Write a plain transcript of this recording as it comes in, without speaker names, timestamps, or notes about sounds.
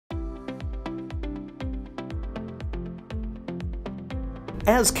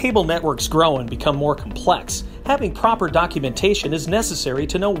As cable networks grow and become more complex, having proper documentation is necessary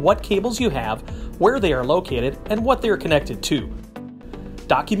to know what cables you have, where they are located, and what they are connected to.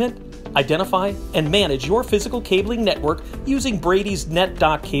 Document, identify, and manage your physical cabling network using Brady's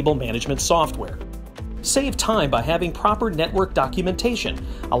NetDoc cable management software. Save time by having proper network documentation,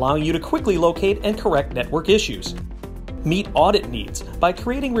 allowing you to quickly locate and correct network issues. Meet audit needs by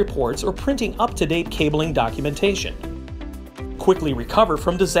creating reports or printing up-to-date cabling documentation. Quickly recover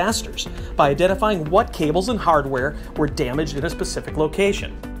from disasters by identifying what cables and hardware were damaged in a specific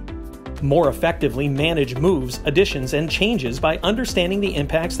location. More effectively manage moves, additions, and changes by understanding the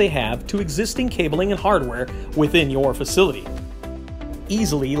impacts they have to existing cabling and hardware within your facility.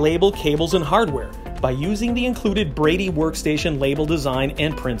 Easily label cables and hardware by using the included Brady Workstation label design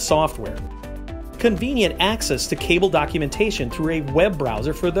and print software. Convenient access to cable documentation through a web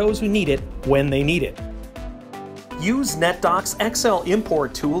browser for those who need it when they need it. Use NetDoc's Excel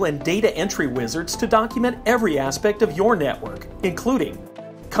import tool and data entry wizards to document every aspect of your network, including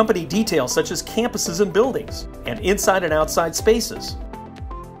company details such as campuses and buildings, and inside and outside spaces,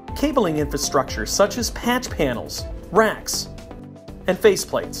 cabling infrastructure such as patch panels, racks, and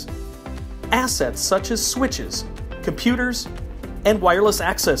faceplates, assets such as switches, computers, and wireless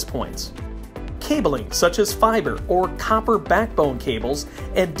access points, cabling such as fiber or copper backbone cables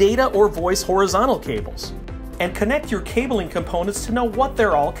and data or voice horizontal cables, and connect your cabling components to know what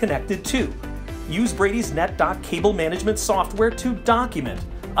they're all connected to. Use Brady's NetDoc cable management software to document,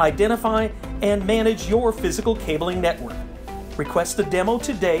 identify, and manage your physical cabling network. Request a demo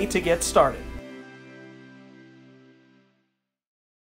today to get started.